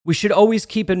We should always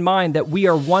keep in mind that we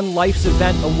are one life's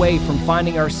event away from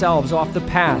finding ourselves off the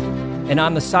path and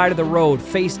on the side of the road,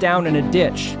 face down in a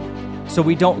ditch, so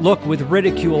we don't look with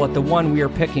ridicule at the one we are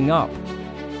picking up.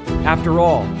 After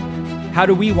all, how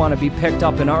do we want to be picked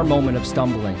up in our moment of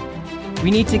stumbling?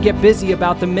 We need to get busy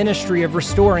about the ministry of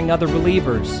restoring other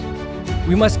believers.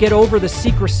 We must get over the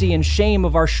secrecy and shame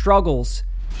of our struggles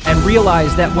and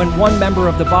realize that when one member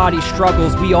of the body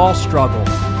struggles, we all struggle.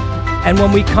 And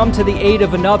when we come to the aid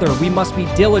of another, we must be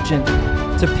diligent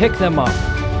to pick them up,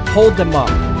 hold them up,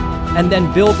 and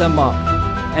then build them up.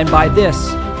 And by this,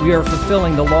 we are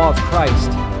fulfilling the law of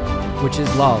Christ, which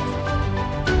is love.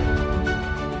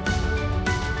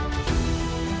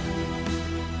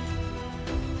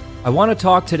 I want to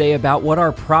talk today about what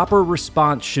our proper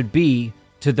response should be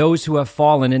to those who have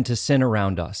fallen into sin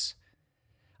around us.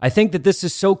 I think that this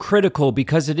is so critical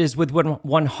because it is with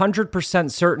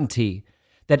 100% certainty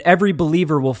that every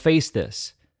believer will face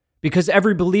this, because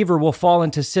every believer will fall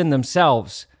into sin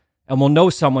themselves and will know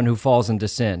someone who falls into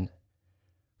sin.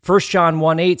 1 John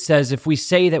 1:8 says, if we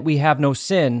say that we have no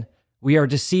sin, we are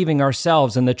deceiving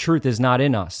ourselves and the truth is not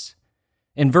in us.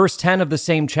 In verse 10 of the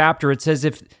same chapter, it says,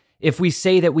 if we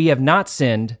say that we have not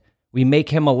sinned, we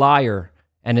make him a liar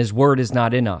and his word is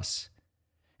not in us.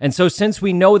 And so since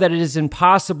we know that it is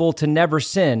impossible to never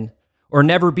sin or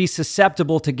never be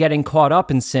susceptible to getting caught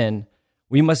up in sin,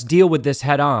 we must deal with this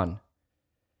head on.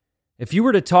 If you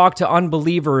were to talk to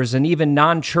unbelievers and even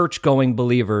non-church-going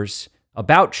believers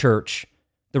about church,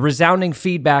 the resounding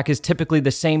feedback is typically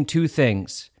the same two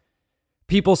things.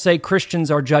 People say Christians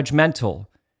are judgmental,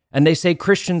 and they say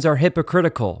Christians are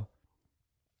hypocritical.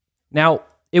 Now,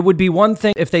 it would be one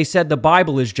thing if they said the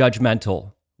Bible is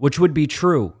judgmental, which would be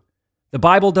true. The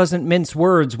Bible doesn't mince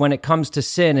words when it comes to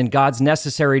sin and God's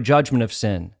necessary judgment of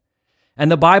sin. And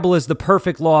the Bible is the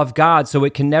perfect law of God, so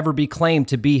it can never be claimed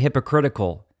to be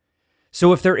hypocritical.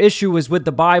 So if their issue is with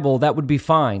the Bible, that would be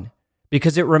fine,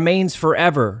 because it remains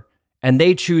forever, and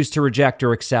they choose to reject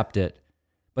or accept it.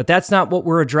 But that's not what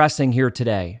we're addressing here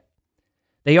today.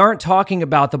 They aren't talking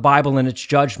about the Bible and its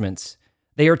judgments.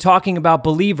 They are talking about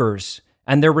believers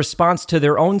and their response to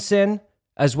their own sin,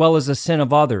 as well as the sin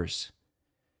of others.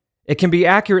 It can be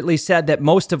accurately said that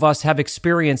most of us have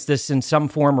experienced this in some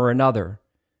form or another.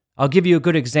 I'll give you a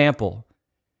good example.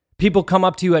 People come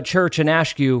up to you at church and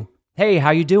ask you, "Hey, how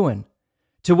you doing?"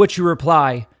 To which you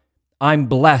reply, "I'm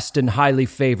blessed and highly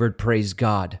favored, praise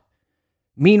God."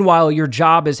 Meanwhile, your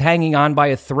job is hanging on by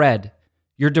a thread.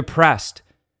 You're depressed.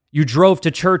 You drove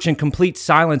to church in complete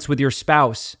silence with your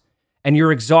spouse, and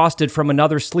you're exhausted from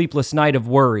another sleepless night of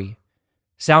worry.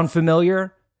 Sound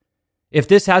familiar? If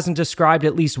this hasn't described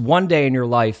at least one day in your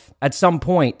life at some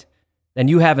point, then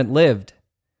you haven't lived.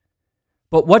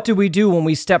 But what do we do when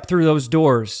we step through those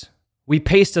doors? We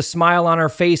paste a smile on our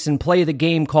face and play the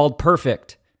game called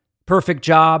perfect. Perfect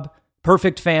job,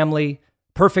 perfect family,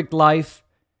 perfect life.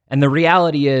 And the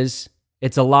reality is,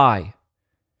 it's a lie.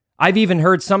 I've even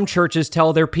heard some churches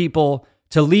tell their people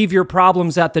to leave your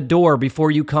problems at the door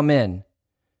before you come in.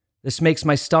 This makes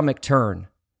my stomach turn.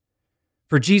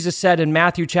 For Jesus said in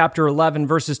Matthew chapter 11,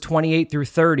 verses 28 through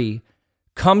 30,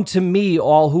 "Come to me,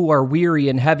 all who are weary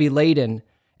and heavy laden,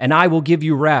 and I will give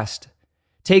you rest.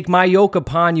 Take my yoke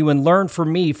upon you and learn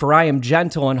from me, for I am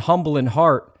gentle and humble in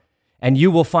heart, and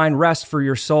you will find rest for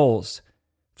your souls.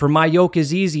 For my yoke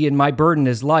is easy and my burden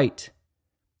is light."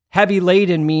 Heavy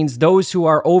laden means those who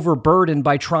are overburdened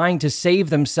by trying to save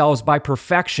themselves by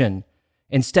perfection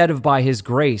instead of by His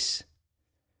grace.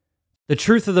 The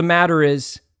truth of the matter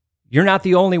is, you're not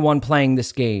the only one playing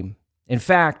this game. In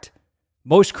fact,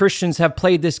 most Christians have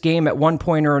played this game at one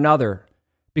point or another,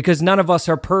 because none of us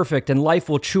are perfect and life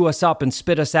will chew us up and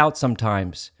spit us out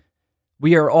sometimes.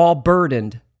 We are all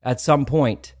burdened at some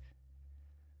point.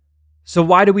 So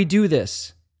why do we do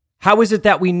this? How is it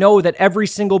that we know that every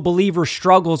single believer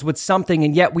struggles with something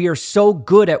and yet we are so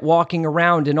good at walking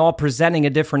around and all presenting a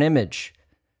different image?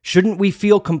 Shouldn't we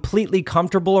feel completely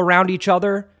comfortable around each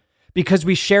other? Because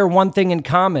we share one thing in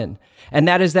common, and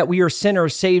that is that we are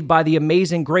sinners saved by the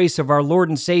amazing grace of our Lord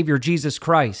and Savior, Jesus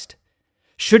Christ.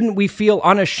 Shouldn't we feel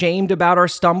unashamed about our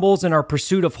stumbles and our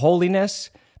pursuit of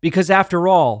holiness? Because after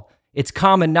all, it's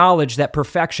common knowledge that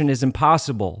perfection is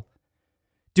impossible.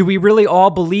 Do we really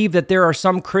all believe that there are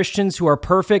some Christians who are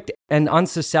perfect and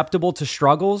unsusceptible to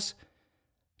struggles?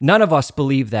 None of us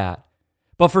believe that.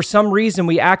 But for some reason,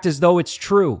 we act as though it's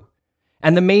true.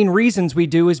 And the main reasons we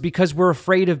do is because we're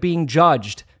afraid of being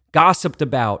judged, gossiped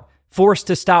about, forced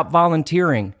to stop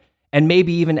volunteering, and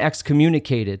maybe even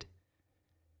excommunicated.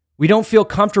 We don't feel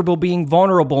comfortable being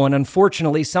vulnerable, and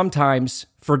unfortunately, sometimes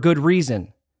for good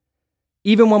reason.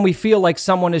 Even when we feel like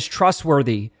someone is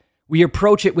trustworthy, We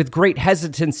approach it with great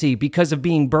hesitancy because of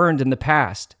being burned in the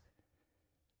past.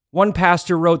 One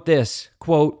pastor wrote this,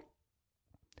 quote,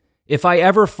 "If I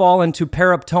ever fall into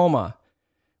paraptoma,"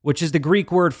 which is the Greek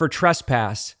word for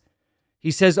trespass,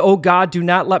 he says, "Oh God, do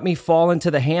not let me fall into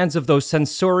the hands of those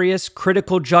censorious,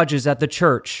 critical judges at the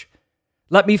church.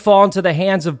 Let me fall into the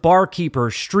hands of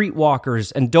barkeepers,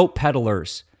 streetwalkers, and dope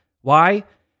peddlers. Why?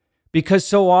 Because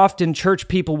so often church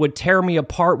people would tear me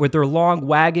apart with their long,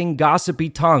 wagging, gossipy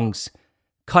tongues,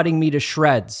 cutting me to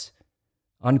shreds."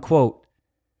 Unquote.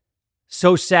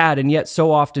 So sad and yet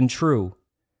so often true.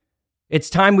 It's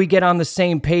time we get on the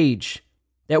same page,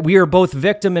 that we are both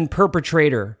victim and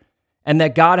perpetrator, and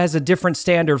that God has a different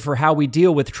standard for how we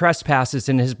deal with trespasses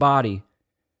in his body.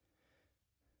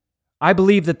 I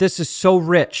believe that this is so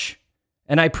rich,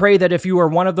 and I pray that if you are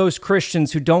one of those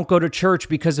Christians who don't go to church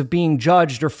because of being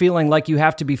judged or feeling like you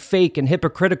have to be fake and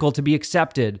hypocritical to be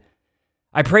accepted,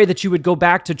 I pray that you would go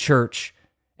back to church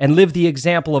and live the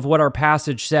example of what our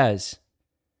passage says.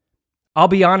 I'll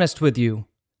be honest with you,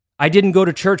 I didn't go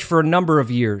to church for a number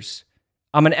of years.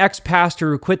 I'm an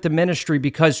ex-pastor who quit the ministry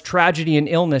because tragedy and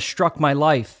illness struck my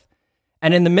life.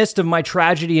 And in the midst of my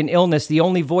tragedy and illness, the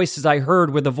only voices I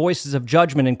heard were the voices of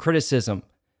judgment and criticism.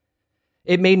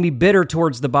 It made me bitter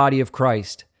towards the body of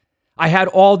Christ. I had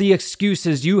all the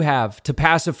excuses you have to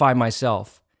pacify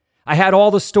myself. I had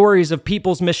all the stories of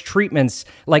people's mistreatments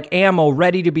like ammo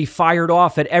ready to be fired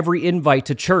off at every invite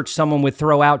to church someone would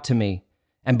throw out to me.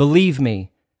 And believe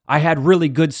me, I had really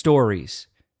good stories.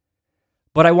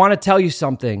 But I want to tell you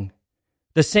something.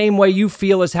 The same way you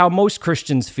feel is how most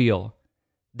Christians feel.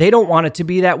 They don't want it to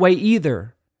be that way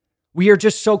either. We are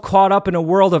just so caught up in a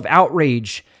world of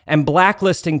outrage and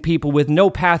blacklisting people with no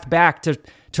path back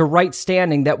to right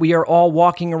standing that we are all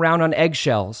walking around on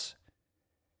eggshells.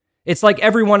 It's like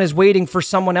everyone is waiting for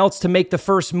someone else to make the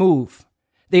first move.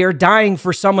 They are dying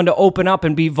for someone to open up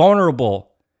and be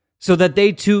vulnerable so that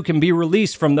they too can be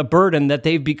released from the burden that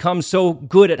they've become so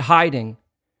good at hiding.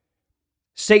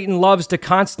 Satan loves to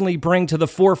constantly bring to the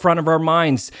forefront of our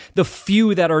minds the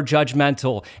few that are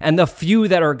judgmental and the few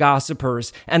that are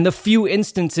gossipers and the few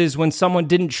instances when someone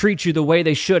didn't treat you the way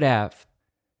they should have.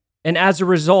 And as a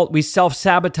result, we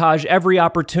self-sabotage every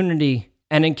opportunity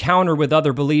and encounter with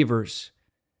other believers.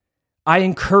 I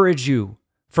encourage you,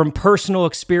 from personal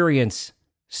experience,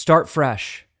 start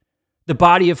fresh. The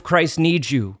body of Christ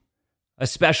needs you,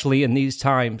 especially in these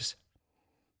times.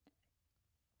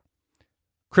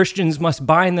 Christians must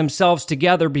bind themselves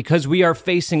together because we are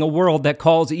facing a world that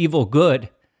calls evil good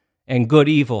and good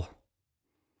evil.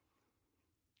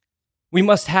 We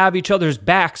must have each other's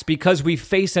backs because we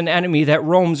face an enemy that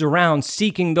roams around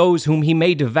seeking those whom he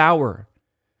may devour.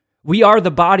 We are the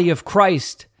body of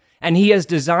Christ, and he has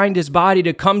designed his body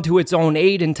to come to its own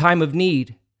aid in time of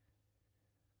need.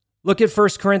 Look at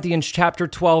 1 Corinthians chapter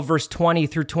 12, verse 20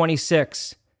 through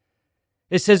 26.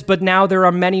 It says, "But now there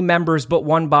are many members, but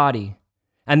one body.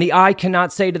 And the eye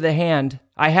cannot say to the hand,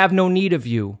 'I have no need of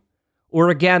you,' or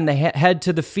again the head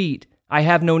to the feet, 'I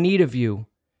have no need of you.'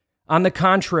 On the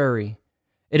contrary,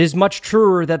 it is much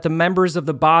truer that the members of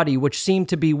the body which seem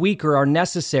to be weaker are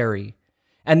necessary,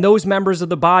 and those members of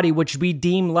the body which we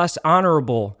deem less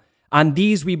honorable, on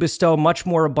these we bestow much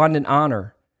more abundant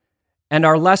honor. And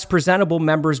our less presentable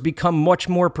members become much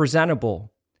more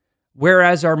presentable,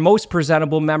 whereas our most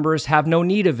presentable members have no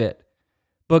need of it.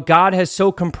 But God has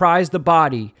so comprised the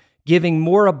body, giving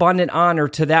more abundant honor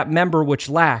to that member which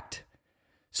lacked,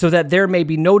 so that there may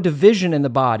be no division in the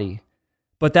body,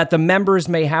 but that the members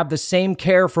may have the same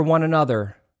care for one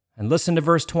another." And listen to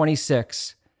verse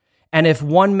 26. "And if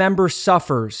one member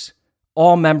suffers,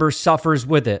 all members suffers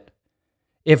with it.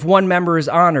 If one member is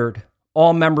honored,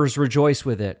 all members rejoice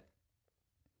with it."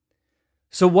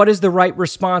 So what is the right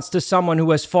response to someone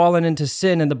who has fallen into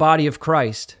sin in the body of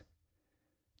Christ?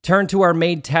 Turn to our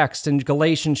main text in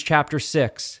Galatians chapter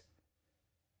 6.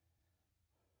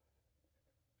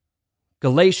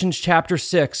 Galatians chapter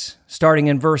 6, starting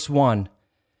in verse 1.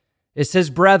 It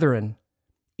says, "Brethren,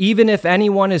 even if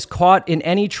anyone is caught in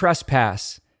any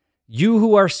trespass, you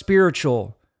who are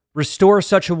spiritual, restore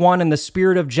such a one in the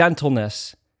spirit of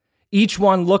gentleness, each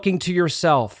one looking to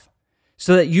yourself,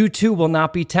 so that you too will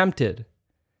not be tempted.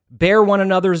 Bear one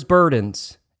another's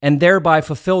burdens, and thereby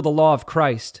fulfill the law of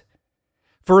Christ.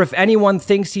 For if anyone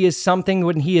thinks he is something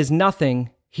when he is nothing,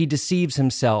 he deceives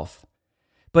himself.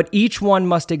 But each one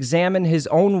must examine his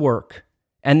own work,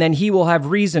 and then he will have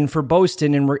reason for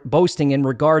boasting in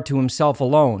regard to himself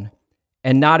alone,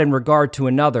 and not in regard to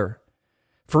another.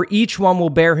 For each one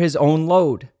will bear his own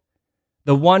load.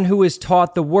 The one who is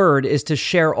taught the word is to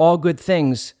share all good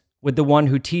things with the one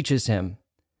who teaches him.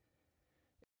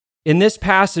 In this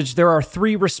passage, there are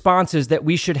 3 responses that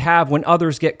we should have when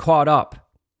others get caught up.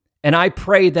 And I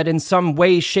pray that in some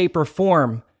way, shape, or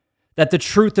form, that the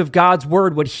truth of God's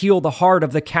word would heal the heart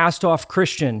of the cast-off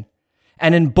Christian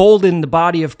and embolden the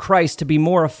body of Christ to be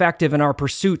more effective in our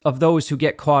pursuit of those who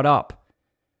get caught up.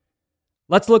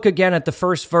 Let's look again at the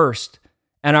first verse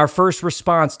and our first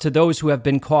response to those who have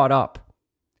been caught up.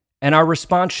 And our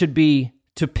response should be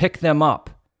to pick them up.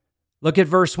 Look at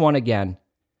verse 1 again.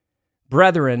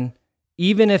 Brethren,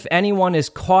 even if anyone is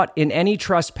caught in any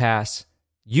trespass,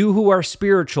 you who are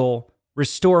spiritual,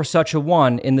 restore such a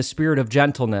one in the spirit of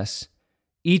gentleness,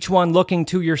 each one looking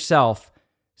to yourself,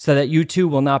 so that you too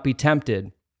will not be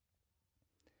tempted.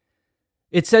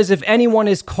 It says, if anyone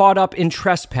is caught up in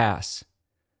trespass.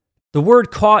 The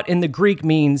word caught in the Greek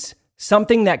means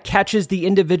something that catches the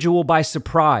individual by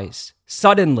surprise,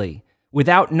 suddenly,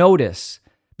 without notice,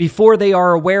 before they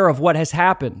are aware of what has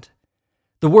happened.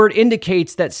 The word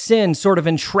indicates that sin sort of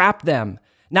entrapped them,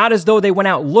 not as though they went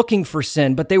out looking for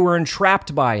sin, but they were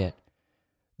entrapped by it.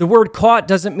 The word caught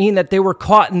doesn't mean that they were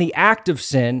caught in the act of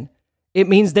sin. It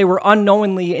means they were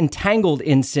unknowingly entangled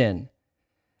in sin.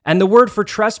 And the word for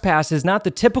trespass is not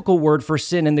the typical word for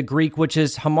sin in the Greek, which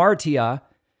is hamartia.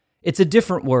 It's a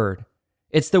different word.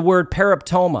 It's the word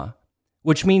paraptoma,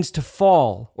 which means to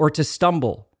fall or to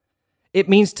stumble. It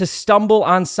means to stumble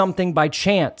on something by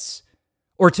chance,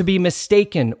 or to be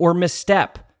mistaken or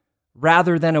misstep,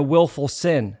 rather than a willful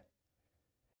sin.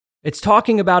 It's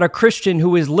talking about a Christian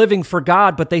who is living for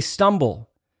God, but they stumble.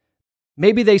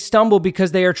 Maybe they stumble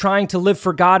because they are trying to live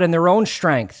for God in their own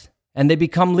strength, and they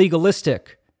become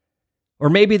legalistic. Or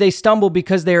maybe they stumble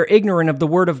because they are ignorant of the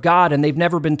word of God and they've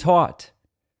never been taught.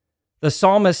 The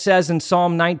psalmist says in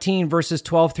Psalm 19, verses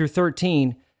 12 through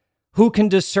 13, "Who can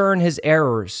discern his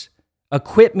errors?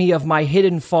 Acquit me of my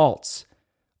hidden faults.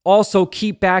 Also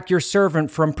keep back your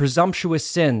servant from presumptuous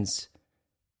sins."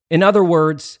 In other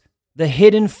words, the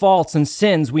hidden faults and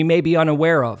sins we may be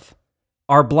unaware of,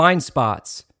 are blind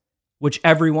spots, which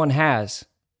everyone has.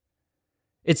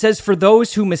 It says, for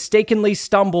those who mistakenly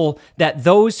stumble, that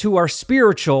those who are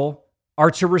spiritual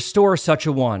are to restore such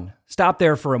a one. Stop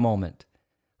there for a moment.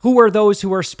 Who are those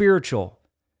who are spiritual?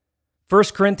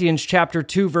 1 Corinthians chapter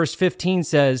 2, verse 15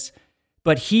 says,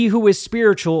 "But he who is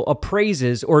spiritual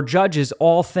appraises or judges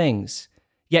all things,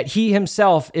 yet he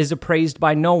himself is appraised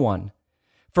by no one.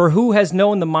 For who has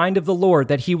known the mind of the Lord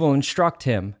that he will instruct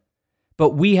him?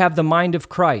 But we have the mind of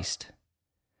Christ."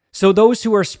 So those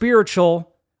who are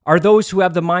spiritual are those who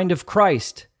have the mind of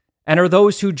Christ, and are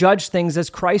those who judge things as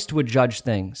Christ would judge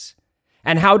things.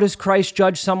 And how does Christ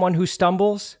judge someone who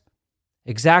stumbles?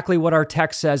 Exactly what our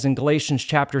text says in Galatians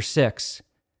chapter 6.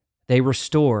 They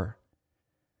restore.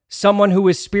 Someone who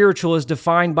is spiritual is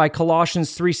defined by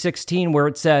Colossians 3:16, where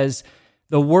it says,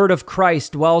 "The word of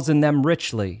Christ dwells in them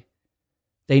richly."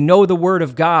 They know the word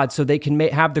of God so they can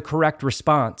have the correct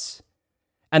response.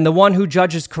 And the one who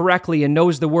judges correctly and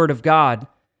knows the word of God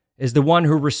is the one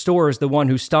who restores the one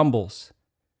who stumbles.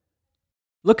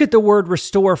 Look at the word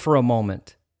restore for a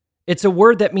moment. It's a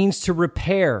word that means to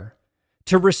repair,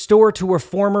 to restore to a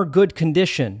former good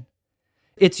condition.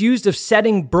 It's used of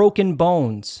setting broken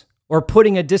bones or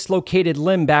putting a dislocated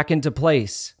limb back into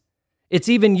place. It's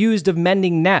even used of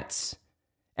mending nets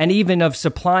and even of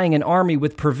supplying an army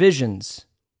with provisions.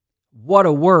 What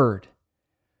a word.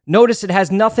 Notice it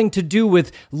has nothing to do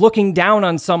with looking down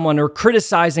on someone or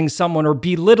criticizing someone or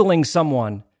belittling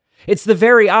someone. It's the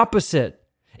very opposite.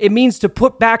 It means to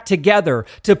put back together,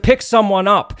 to pick someone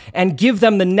up and give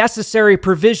them the necessary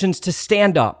provisions to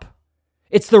stand up.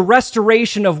 It's the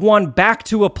restoration of one back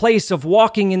to a place of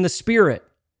walking in the Spirit.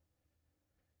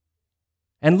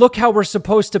 And look how we're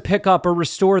supposed to pick up or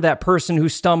restore that person who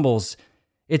stumbles.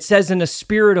 It says in a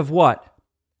spirit of what?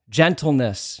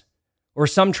 Gentleness. Or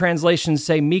some translations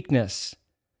say meekness.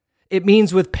 It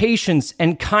means with patience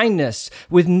and kindness,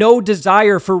 with no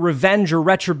desire for revenge or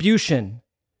retribution.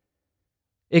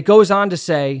 It goes on to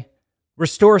say,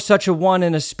 restore such a one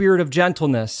in a spirit of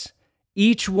gentleness,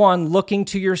 each one looking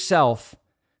to yourself,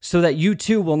 so that you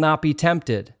too will not be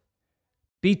tempted.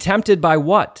 Be tempted by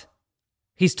what?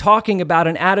 He's talking about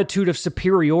an attitude of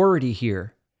superiority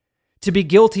here. To be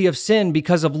guilty of sin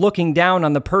because of looking down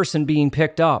on the person being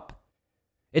picked up.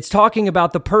 It's talking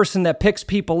about the person that picks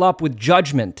people up with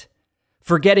judgment,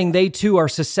 forgetting they too are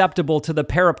susceptible to the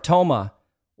paraptoma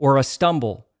or a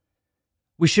stumble.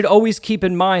 We should always keep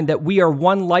in mind that we are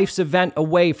one life's event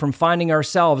away from finding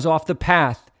ourselves off the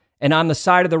path and on the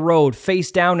side of the road,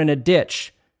 face down in a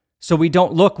ditch, so we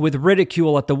don't look with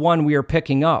ridicule at the one we are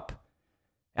picking up.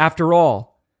 After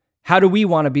all, how do we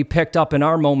want to be picked up in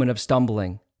our moment of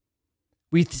stumbling?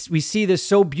 We see this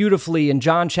so beautifully in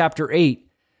John chapter 8,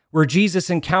 where Jesus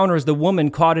encounters the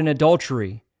woman caught in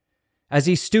adultery, as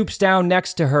he stoops down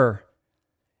next to her.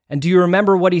 And do you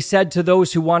remember what he said to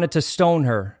those who wanted to stone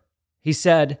her? He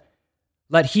said,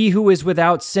 "Let he who is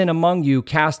without sin among you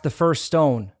cast the first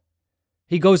stone."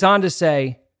 He goes on to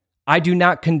say, "I do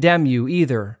not condemn you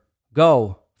either.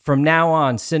 Go, from now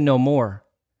on, sin no more."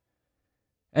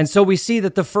 And so we see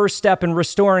that the first step in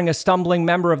restoring a stumbling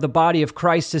member of the body of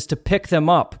Christ is to pick them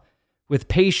up with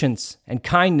patience and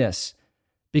kindness,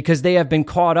 because they have been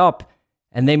caught up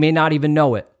and they may not even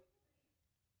know it.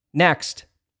 Next,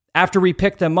 after we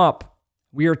pick them up,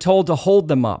 we are told to hold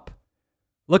them up.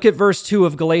 Look at verse 2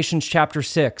 of Galatians chapter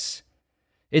 6.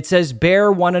 It says,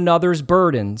 "Bear one another's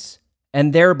burdens,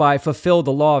 and thereby fulfill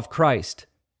the law of Christ."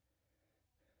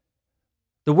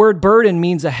 The word burden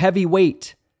means a heavy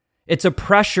weight. It's a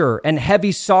pressure and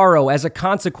heavy sorrow as a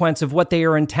consequence of what they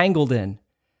are entangled in.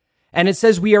 And it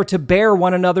says we are to bear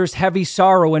one another's heavy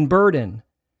sorrow and burden.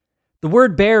 The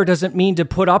word bear doesn't mean to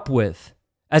put up with,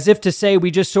 as if to say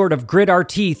we just sort of grit our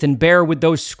teeth and bear with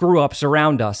those screw-ups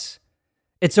around us.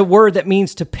 It's a word that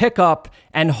means to pick up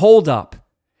and hold up.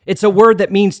 It's a word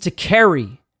that means to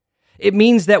carry. It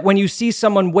means that when you see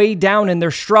someone weighed down in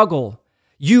their struggle,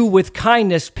 you with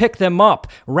kindness pick them up,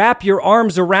 wrap your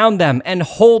arms around them, and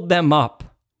hold them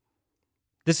up.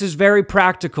 This is very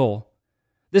practical.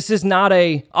 This is not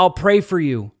 "I'll pray for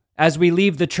you" as we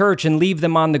leave the church and leave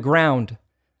them on the ground.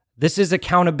 This is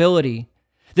accountability.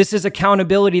 This is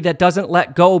accountability that doesn't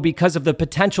let go because of the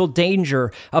potential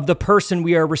danger of the person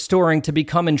we are restoring to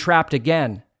become entrapped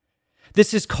again.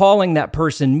 This is calling that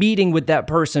person, meeting with that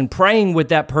person, praying with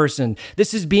that person.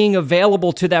 This is being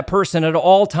available to that person at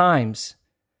all times.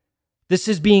 This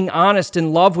is being honest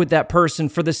in love with that person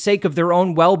for the sake of their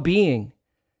own well-being.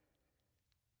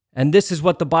 And this is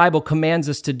what the Bible commands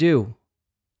us to do.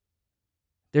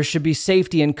 There should be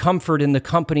safety and comfort in the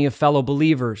company of fellow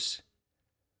believers.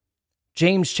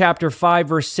 James chapter 5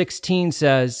 verse 16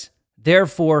 says,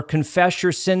 "Therefore confess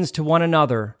your sins to one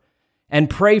another and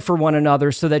pray for one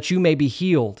another so that you may be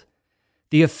healed.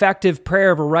 The effective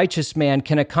prayer of a righteous man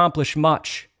can accomplish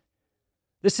much."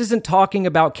 This isn't talking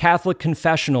about Catholic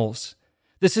confessionals.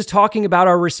 This is talking about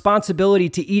our responsibility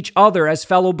to each other as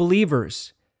fellow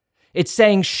believers. It's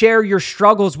saying share your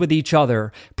struggles with each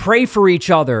other, pray for each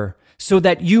other so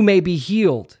that you may be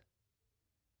healed.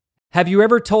 Have you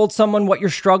ever told someone what you're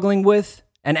struggling with,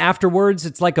 and afterwards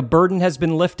it's like a burden has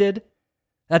been lifted?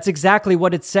 That's exactly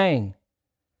what it's saying.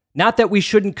 Not that we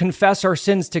shouldn't confess our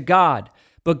sins to God,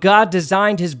 but God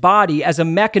designed his body as a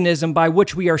mechanism by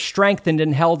which we are strengthened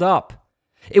and held up.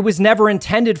 It was never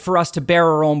intended for us to bear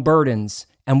our own burdens,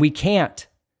 and we can't.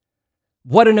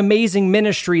 What an amazing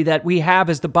ministry that we have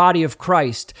as the body of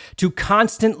Christ, to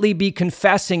constantly be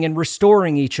confessing and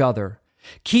restoring each other,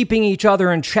 keeping each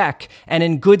other in check and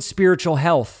in good spiritual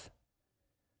health.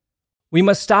 We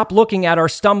must stop looking at our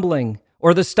stumbling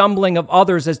or the stumbling of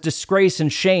others as disgrace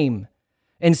and shame.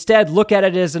 Instead, look at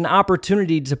it as an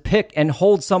opportunity to pick and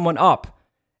hold someone up,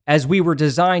 as we were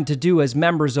designed to do as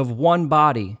members of one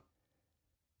body.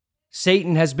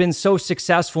 Satan has been so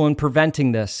successful in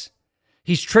preventing this.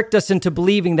 He's tricked us into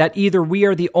believing that either we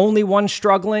are the only ones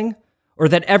struggling or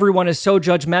that everyone is so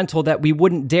judgmental that we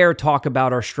wouldn't dare talk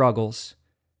about our struggles.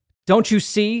 Don't you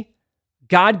see?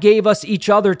 God gave us each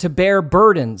other to bear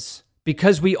burdens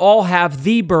because we all have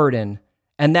the burden,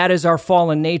 and that is our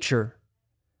fallen nature.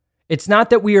 It's not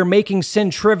that we are making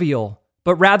sin trivial,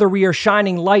 but rather we are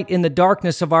shining light in the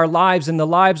darkness of our lives and the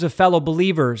lives of fellow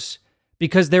believers,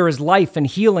 because there is life and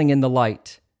healing in the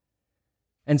light.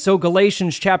 And so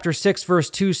Galatians chapter 6 verse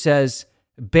 2 says,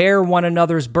 "Bear one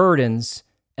another's burdens,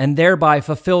 and thereby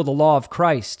fulfill the law of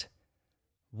Christ."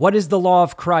 What is the law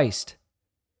of Christ?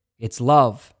 It's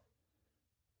love.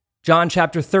 John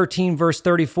chapter 13 verse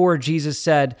 34, Jesus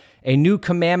said, "A new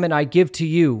commandment I give to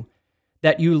you,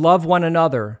 that you love one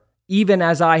another, even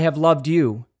as I have loved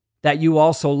you, that you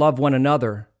also love one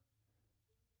another."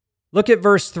 Look at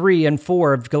verse 3 and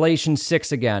 4 of Galatians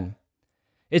 6 again.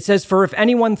 It says, "For if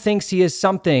anyone thinks he is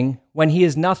something when he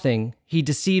is nothing, he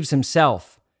deceives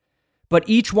himself. But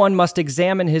each one must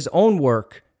examine his own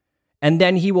work, and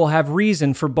then he will have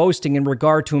reason for boasting in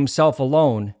regard to himself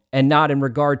alone, and not in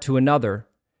regard to another."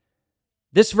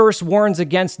 This verse warns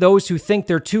against those who think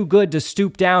they're too good to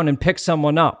stoop down and pick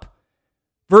someone up.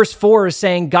 Verse 4 is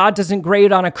saying God doesn't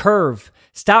grade on a curve.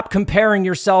 Stop comparing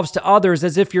yourselves to others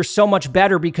as if you're so much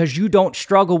better because you don't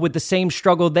struggle with the same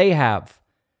struggle they have.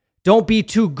 Don't be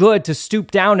too good to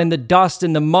stoop down in the dust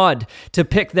and the mud to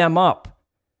pick them up.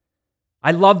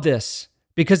 I love this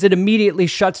because it immediately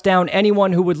shuts down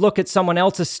anyone who would look at someone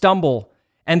else's stumble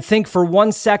and think for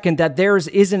 1 second that theirs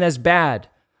isn't as bad,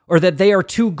 or that they are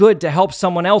too good to help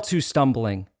someone else who's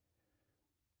stumbling.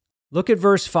 Look at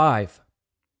verse 5.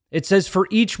 It says, "For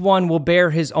each one will bear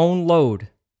his own load."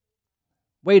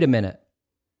 Wait a minute.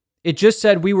 It just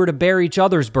said we were to bear each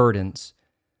other's burdens.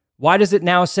 Why does it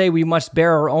now say we must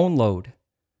bear our own load?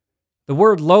 The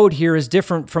word load here is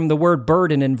different from the word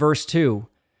burden in verse 2,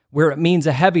 where it means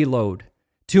a heavy load,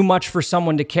 too much for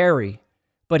someone to carry.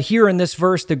 But here in this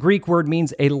verse, the Greek word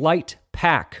means a light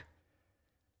pack.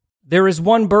 There is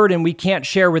one burden we can't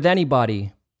share with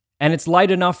anybody, and it's light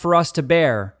enough for us to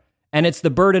bear, and it's the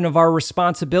burden of our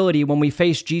responsibility when we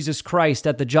face Jesus Christ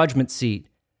at the judgment seat.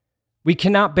 We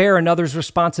cannot bear another's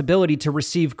responsibility to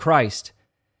receive Christ,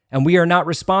 and we are not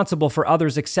responsible for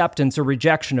others' acceptance or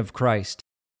rejection of Christ.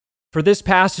 For this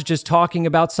passage is talking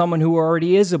about someone who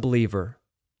already is a believer.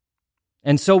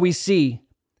 And so we see,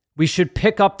 we should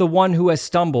pick up the one who has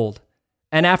stumbled,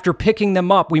 and after picking them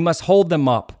up, we must hold them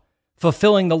up,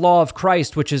 fulfilling the law of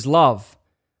Christ, which is love.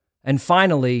 And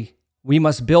finally, we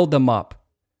must build them up.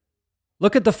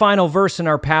 Look at the final verse in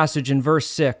our passage in verse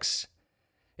 6.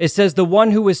 It says, "The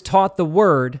one who is taught the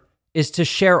word is to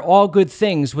share all good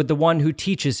things with the one who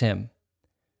teaches him."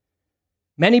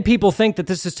 Many people think that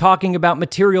this is talking about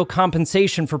material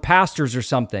compensation for pastors or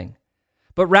something,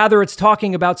 but rather it's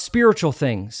talking about spiritual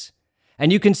things.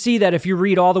 And you can see that if you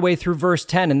read all the way through verse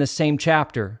 10 in this same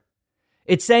chapter.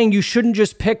 It's saying you shouldn't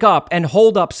just pick up and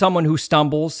hold up someone who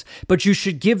stumbles, but you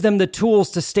should give them the tools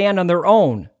to stand on their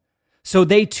own, so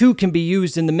they too can be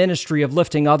used in the ministry of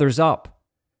lifting others up.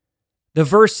 The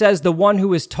verse says the one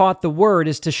who is taught the word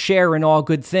is to share in all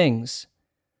good things.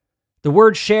 The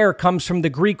word share comes from the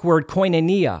Greek word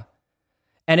koinonia,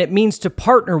 and it means to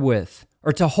partner with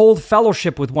or to hold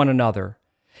fellowship with one another.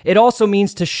 It also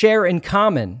means to share in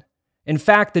common. In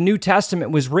fact, the New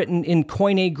Testament was written in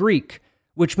Koine Greek,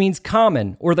 which means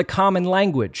common or the common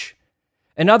language.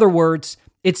 In other words,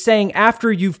 it's saying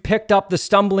after you've picked up the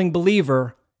stumbling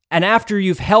believer and after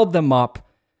you've held them up,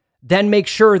 then make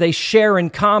sure they share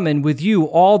in common with you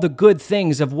all the good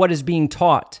things of what is being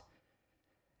taught.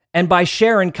 And by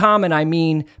share in common, I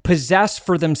mean possess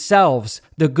for themselves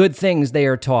the good things they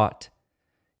are taught.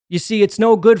 You see, it's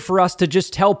no good for us to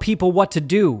just tell people what to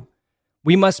do.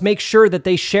 We must make sure that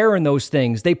they share in those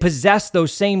things. They possess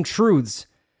those same truths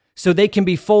so they can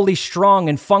be fully strong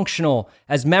and functional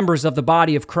as members of the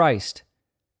body of Christ.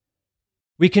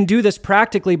 We can do this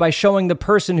practically by showing the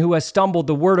person who has stumbled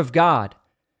the Word of God,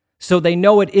 so they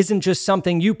know it isn't just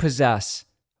something you possess,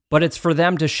 but it's for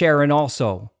them to share in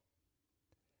also.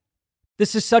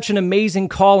 This is such an amazing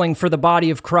calling for the body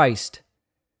of Christ.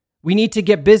 We need to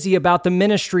get busy about the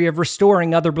ministry of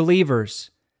restoring other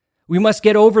believers. We must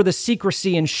get over the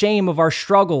secrecy and shame of our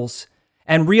struggles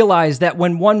and realize that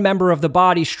when one member of the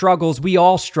body struggles, we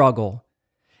all struggle.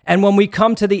 And when we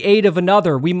come to the aid of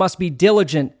another, we must be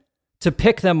diligent to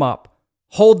pick them up,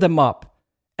 hold them up,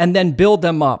 and then build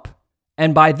them up.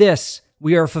 And by this,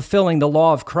 we are fulfilling the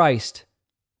law of Christ,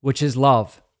 which is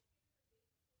love.